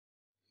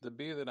The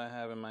bee that I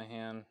have in my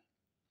hand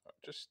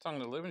just stung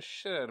the living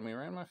shit out of me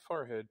right in my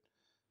forehead,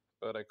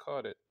 but I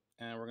caught it.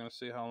 And we're going to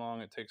see how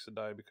long it takes to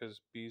die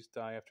because bees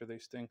die after they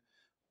sting.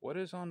 What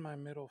is on my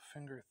middle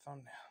finger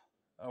thumbnail?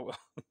 Oh, well.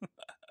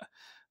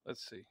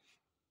 Let's see.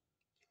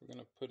 We're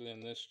going to put it in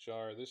this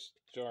jar. This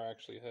jar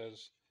actually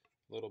has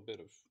a little bit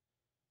of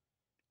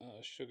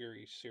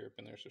sugary syrup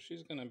in there, so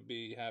she's going to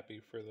be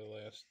happy for the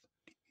last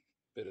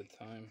bit of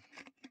time.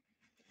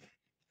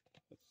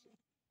 Let's see.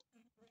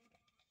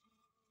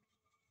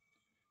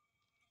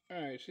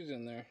 Alright, she's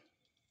in there.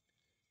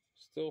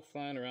 Still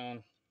flying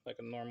around like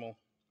a normal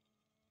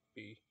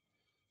bee,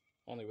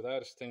 only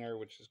without a stinger,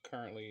 which is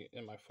currently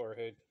in my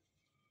forehead.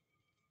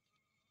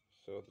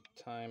 So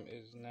the time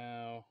is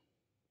now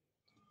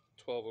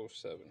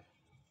 12:07.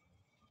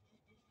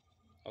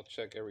 I'll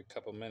check every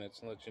couple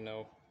minutes and let you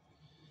know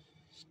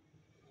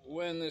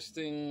when this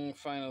thing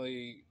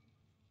finally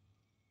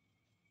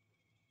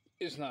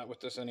is not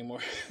with us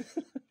anymore.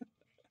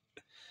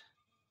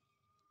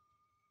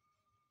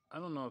 I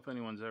don't know if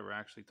anyone's ever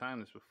actually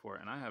timed this before,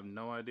 and I have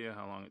no idea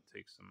how long it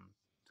takes them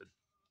to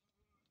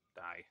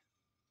die.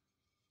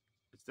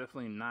 It's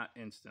definitely not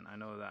instant, I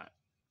know that.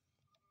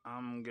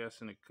 I'm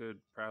guessing it could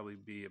probably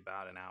be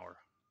about an hour,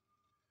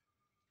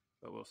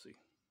 but we'll see.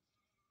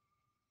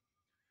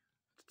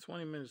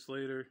 20 minutes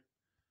later,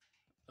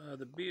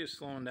 the bee is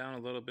slowing down a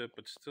little bit,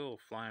 but still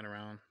flying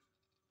around.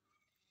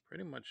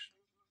 Pretty much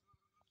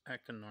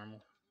acting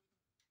normal.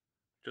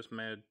 Just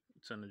mad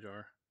it's in the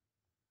jar.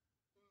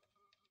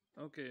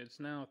 Okay, it's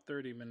now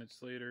 30 minutes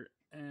later,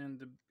 and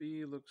the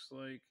bee looks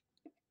like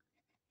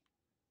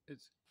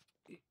it's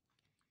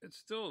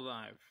still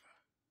alive.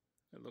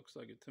 It looks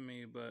like it to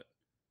me, but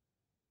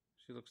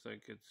she looks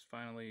like it's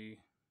finally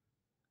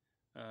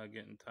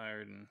getting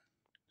tired and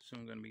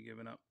soon going to be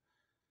giving up.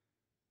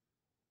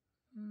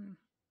 Can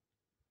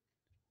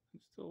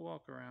still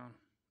walk around.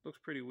 Looks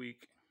pretty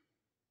weak.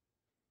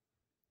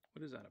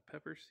 What is that, a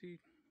pepper seed?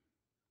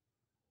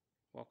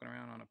 Walking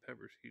around on a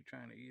pepper seed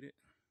trying to eat it.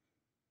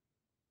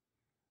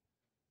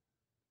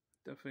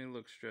 Definitely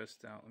looks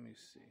stressed out. Let me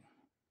see.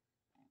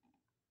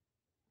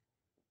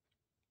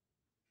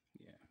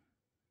 Yeah.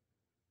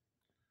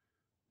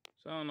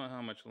 So I don't know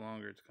how much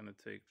longer it's going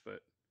to take, but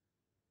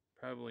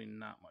probably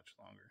not much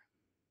longer.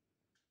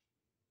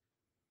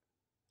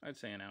 I'd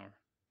say an hour.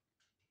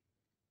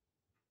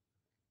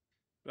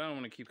 But I don't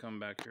want to keep coming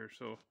back here,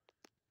 so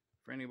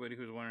for anybody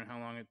who's wondering how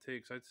long it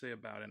takes, I'd say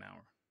about an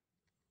hour.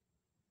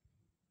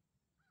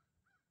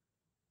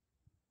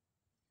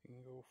 You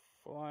can go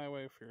fly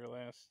away for your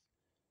last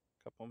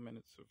couple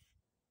minutes of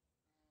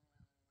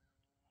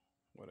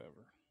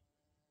whatever.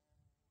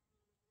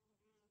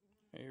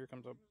 Hey, here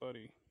comes a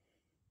buddy.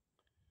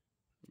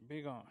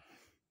 Be gone.